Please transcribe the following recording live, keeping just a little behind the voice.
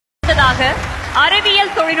முதலாவதாக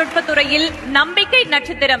அறிவியல் தொழில்நுட்பத் துறையில் நம்பிக்கை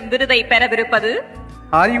நட்சத்திரம் விருதை பெறவிருப்பது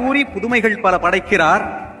அறிவுரி புதுமைகள் பல படைக்கிறார்,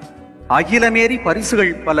 அகிலமேறி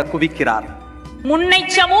பரிசுகள் பல குவிக்கிறார். முன்னை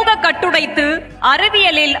சமூக கட்டுடைத்து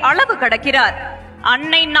அறிவியலில் அளவு கடக்கிறார்.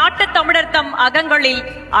 அன்னை நாட்டு தமிழர் தம் அகங்களில்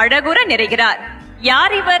அழகுற நிறைகிறார்.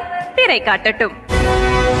 யார் இவர்? திரை காட்டட்டும்.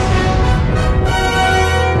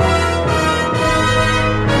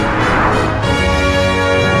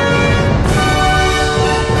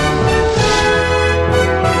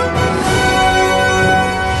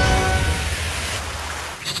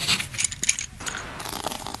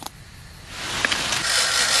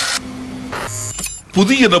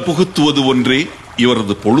 புதியன புகுத்துவது ஒன்றே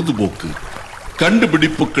இவரது பொழுதுபோக்கு.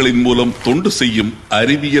 கண்டுபிடிப்புகளின் மூலம் தொண்டு செய்யும்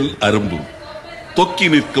அறிவியல் அரும்பு. தொக்கி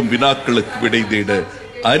நிற்கும் வினாக்களுக்கு விடை தேட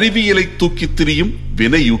அறிவியலை தூக்கி திரியும்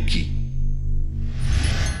வினையூக்கி.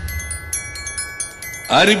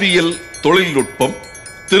 அறிவியல் தொழில்நுட்பம்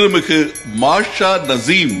திருமிகு மாஷா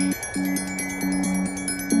நசீம்.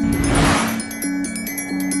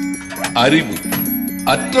 அறிவு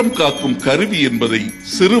அற்றம் காக்கும் கருவி என்பதை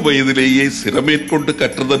சிறு வயதிலேயே சிரமேற்கொண்டு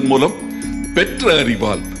கற்றதன் மூலம் பெற்ற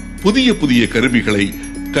அறிவால் புதிய புதிய கருவிகளை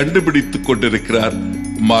கண்டுபிடித்துக் கொண்டிருக்கிறார்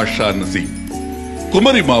மாஷா நசீம்.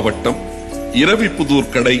 குமரி மாவட்டம்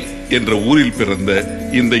இரவிப்புதூர் கடை என்ற ஊரில் பிறந்த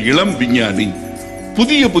இந்த இளம் விஞ்ஞானி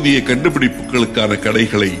புதிய புதிய கண்டுபிடிப்புகளுக்கான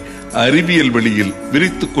கடைகளை அறிவியல் வெளியில்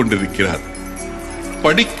விரித்துக் கொண்டிருக்கிறார்.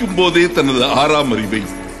 படிக்கும் போதே தனது 6ஆம் அறிவை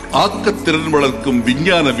ஆக்கத்திறன் வளர்க்கும்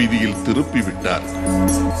விஞ்ஞான வீதியில் திருப்பிவிட்டார்.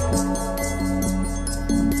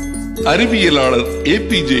 அறிவியலாளர்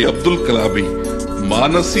APJ அப்துல் கலாமை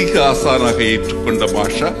மானசீக ஆசானாக ஏற்றுக்கொண்ட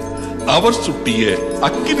மாஷா அவர் சுட்டிய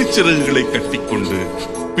அக்கினி சிறகுகளை கட்டிக்கொண்டு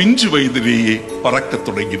பிஞ்சு வயதிலேயே பறக்க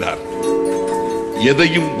தொடங்கினார்.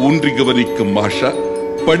 எதையும் ஊன்றி கவனிக்கும் மாஷா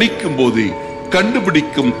படிக்கும் போதே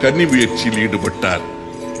கண்டுபிடிக்கும் கன்னி முயற்சியில் ஈடுபட்டார்.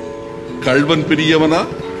 கள்வன் பெரியவனா,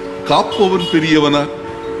 காப்பவன் பெரியவனா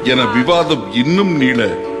என விவாதம் இன்னும் நீள,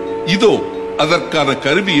 இதோ அதற்கான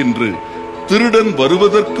கருவி என்று திருடன்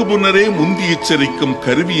வருவதற்கு முன்னரே முந்தி எச்சரிக்கும்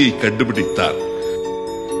கருவியை கண்டுபிடித்தார்.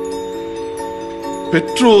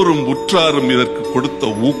 பெற்றோரும் உற்றாரும் இதற்கு கொடுத்த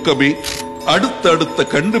ஊக்கமே அடுத்தடுத்த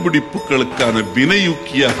கண்டுபிடிப்புகளுக்கான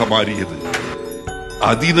வினையூக்கியாக மாறியது.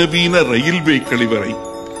 அதிநவீன ரயில்வே கழிவறை,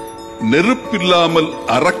 நெருப்பில்லாமல்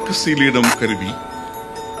அரக்கு சீலிடும் கருவி,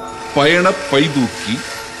 பயண பைதூக்கி,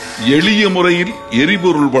 எளிய முறையில்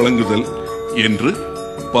எரிபொருள் வழங்குதல் என்று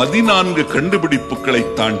 14 கண்டுபிடிப்புகளை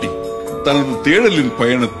தாண்டி தனது தேடலின்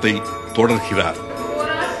பயணத்தை தொடர்கிறார்.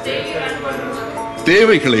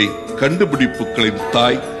 தேவைகளை கண்டுபிடிப்புகளின்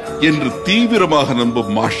தாய் என்று தீவிரமாக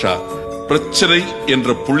நம்பும் மாஷா பிரச்சனை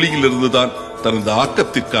என்ற புள்ளியிலிருந்துதான் தனது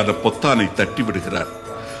ஆக்கத்திற்கான பொத்தானை தட்டிவிடுகிறார்.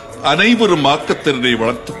 அனைவரும் ஆக்கத்திறனை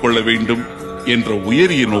வளர்த்துக் கொள்ள வேண்டும் என்ற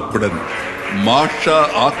உயரிய நோக்குடன் மாஷா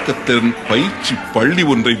ஆக்கத்திறன் பயிற்சி பள்ளி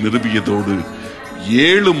ஒன்றை நிறுவியதோடு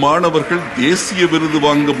 7 மாணவர்கள் தேசிய விருது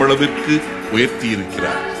வாங்கும் அளவிற்கு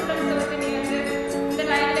உயர்த்தியிருக்கிறார்.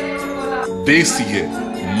 தேசிய,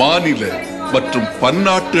 மாநில மற்றும்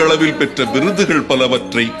பன்னாட்டு அளவில் பெற்ற விருதுகள்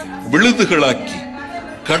பலவற்றை விழுதுகளாக்கி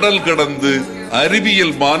கடல் கடந்து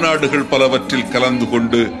அறிவியல் மாநாடுகள் பலவற்றில் கலந்து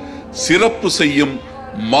கொண்டு சிறப்பு செய்யும்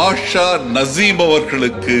மாஷா நசீம்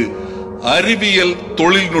அவர்களுக்கு அறிவியல்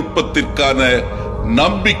தொழில்நுட்பத்திற்கான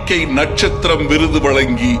நம்பிக்கை நட்சத்திரம் விருது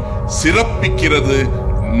வழங்கி சிறப்பிக்கிறது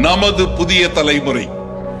நமது புதிய தலைமுறை.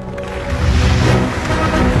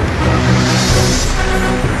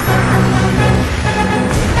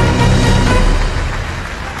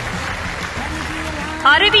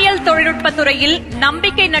 அறிவியல் தொழில்நுட்பத் துறையில்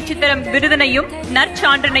நம்பிக்கை நட்சத்திரம் விருதினையும்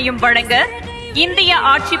நற்சான்றினையும் வழங்க இந்திய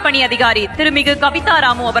ஆட்சிப்பணி அதிகாரி திருமிகு கவிதா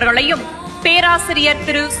ராமு அவர்களையும் பேராசிரியர்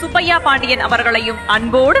திரு சுப்பையா பாண்டியன் அவர்களையும்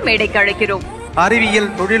அன்போடு மேடைக்கு அழைக்கிறோம். அறிவியல்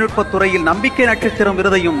தொழில்நுட்பத் துறையில் நம்பிக்கை நட்சத்திரம்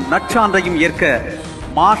விருதையும் நற்சான்றையும் ஏற்க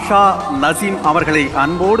மாஷா நசீம் அவர்களை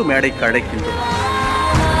அன்போடு மேடைக்கு அழைக்கின்றோம்.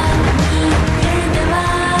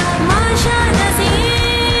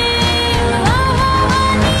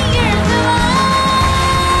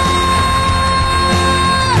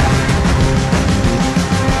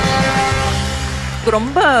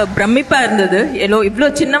 ரொம்ப பிரமிப்பா இருந்தது. இவ்வளோ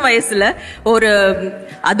சின்ன வயசுல ஒரு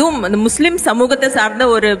அதுவும் முஸ்லிம் சமூகத்தை சார்ந்த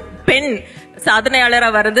ஒரு பெண் சாதனையாளரா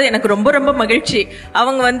வர்றது எனக்கு ரொம்ப ரொம்ப மகிழ்ச்சி.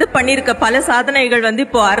 அவங்க பண்ணிருக்க பல சாதனைகள்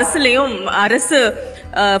இப்போ அரசு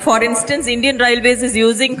for instance Indian railways is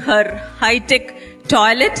using her hitech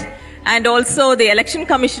toilet and also the election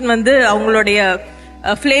commission அவங்களுடைய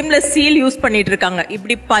ஃப்ளேம்லெஸ் சீல் யூஸ் பண்ணிட்டு இருக்காங்க.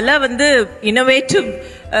 இப்படி பல இன்னோவேட்டிவ்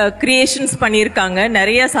கிரியேஷன்ஸ் பண்ணியிருக்காங்க,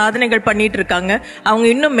 நிறைய சாதனைகள் பண்ணிட்டு இருக்காங்க. அவங்க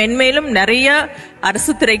இன்னும் மென்மேலும் நிறைய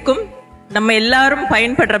அரசு துறைக்கும் நம்ம எல்லாரும்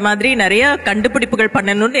பயன்படுற மாதிரி நிறைய கண்டுபிடிப்புகள்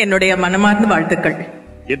பண்ணணும்னு என்னுடைய மனமார்ந்த வாழ்த்துக்கள்.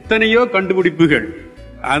 எத்தனையோ கண்டுபிடிப்புகள்,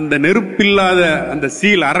 அந்த நெருப்பில்லாத அந்த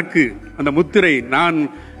சீல் அரக்கு, அந்த முத்திரை, நான்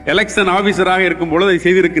எலெக்ஷன் ஆபீசராக இருக்கும் பொழுது அதை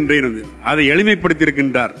செய்திருக்கின்றேன். அதை எளிமைப்படுத்தி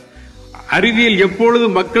இருக்கின்றார். அறிவியல் எப்பொழுது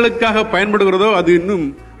மக்களுக்காக பயன்படுகிறதோ அது இன்னும்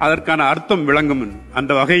அதற்கான அர்த்தம் விளங்கும்.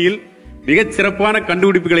 அந்த வகையில் மிகச் சிறப்பான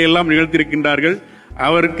கண்டுபிடிப்புகளை எல்லாம் நிகழ்த்தியிருக்கின்றார்கள்.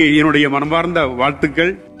 அவருக்கு என்னுடைய மனமார்ந்த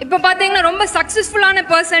வாழ்த்துக்கள். இப்ப பாத்தீங்கன்னா ரொம்ப சக்சஸ்ஃபுல்லான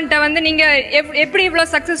பர்சன்ட்ட வந்து நீங்க எப்படி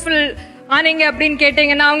இவ்வளவு சக்சஸ்ஃபுல் ஆனீங்க அப்படின்னு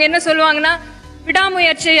கேட்டீங்கன்னா அவங்க என்ன சொல்லுவாங்கன்னா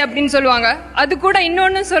விடாமுயற்சி அப்படின்னு சொல்லுவாங்க. அது கூட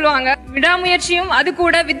இன்னொன்னு சொல்லுவாங்க, விடாமுயற்சியும் அது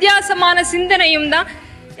கூட வித்தியாசமான சிந்தனையும் தான்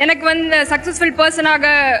எனக்கு வந்து சக்சஸ்ஃபுல் பர்சனாக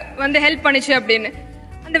வந்து ஹெல்ப் பண்ணுச்சு அப்படின்னு.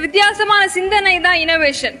 அந்த வித்தியாசமான சிந்தனை தான்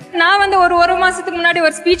இனோவேஷன். நான் வந்து ஒரு மாசத்துக்கு முன்னாடி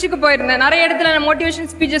ஒரு ஸ்பீச்சுக்கு போயிருந்தேன். நிறைய இடத்துல நான் மோட்டிவேஷன்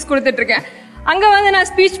ஸ்பீச்சஸ் கொடுத்துட்டு இருக்கேன். அங்க வந்து நான்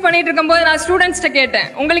ஸ்பீச் பண்ணிட்டு இருக்கும்போது நான் ஸ்டூடெண்ட்ஸ்ட்ட கேட்டேன்,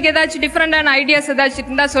 உங்களுக்கு ஏதாச்சும் டிஃபரெண்டான ஐடியாஸ் ஏதாச்சும்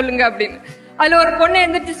இருந்தா சொல்லுங்க அப்படின்னு. அதுல ஒரு பொண்ணு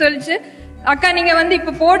எழுந்திரிச்சு சொல்லிச்சு, அக்கா நீங்க வந்து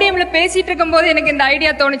இப்ப போடியம்ல பேசிட்டு இருக்கும் போது எனக்கு இந்த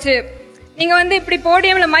ஐடியா தோணுச்சு. நீங்க வந்து இப்படி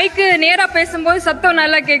போடியம்ல மைக்கு நேரா பேசும்போது சத்தம்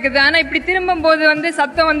நல்லா கேக்குது, ஆனா இப்படி திரும்பும் போது வந்து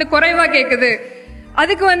சத்தம் வந்து குறைவா கேக்குது.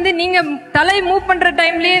 அதுக்கு வந்து நீங்க தலை மூவ் பண்ற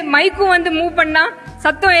டைம்லயே மைக்கும் வந்து மூவ் பண்ணா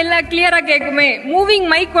சத்தம் எல்லாம் கிளியரா கேக்குமே, மூவிங்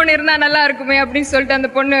மைக் ஒன்னு இருந்தா நல்லா இருக்குமே அப்படின்னு சொல்லிட்டு அந்த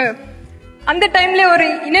பொண்ணு அந்த டைம்ல ஒரு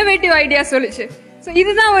இனோவேட்டிவ் ஐடியா சொல்லுச்சு. ஸோ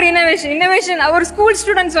இதுதான் ஒரு இனோவேஷன் ஒரு ஸ்கூல்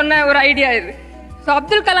ஸ்டூடெண்ட் சொன்ன ஒரு ஐடியா இது. ஸோ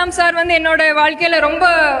அப்துல் கலாம் சார் வந்து என்னோட வாழ்க்கையில ரொம்ப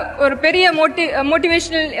ஒரு பெரிய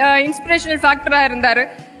மோட்டிவேஷனல் இன்ஸ்பிரேஷனல் ஃபேக்டரா இருந்தாரு.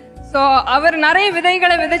 ஸோ அவர் நிறைய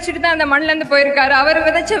விதைகளை விதைச்சிட்டு தான் அந்த மண்ணில இருந்து போயிருக்காரு. அவர்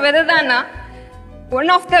விதைச்ச விதை தானா,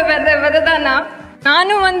 ஒன் ஆஃப் த விதை தானா.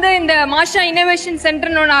 நானும் வந்து இந்த மாஷா இனோவேஷன்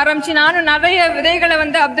சென்டர்னு ஒன்று ஆரம்பிச்சு நானும் நிறைய விதைகளை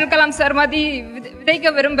வந்து அப்துல் கலாம் சார் மாதிரி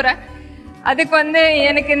விதைக்க விரும்புறேன். அதுக்கு வந்து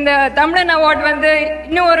எனக்கு இந்த தமிழன் அவார்ட் வந்து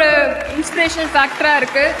இன்னும் ஒரு இன்ஸ்பிரேஷனல் ஃபேக்டரா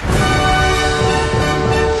இருக்கு.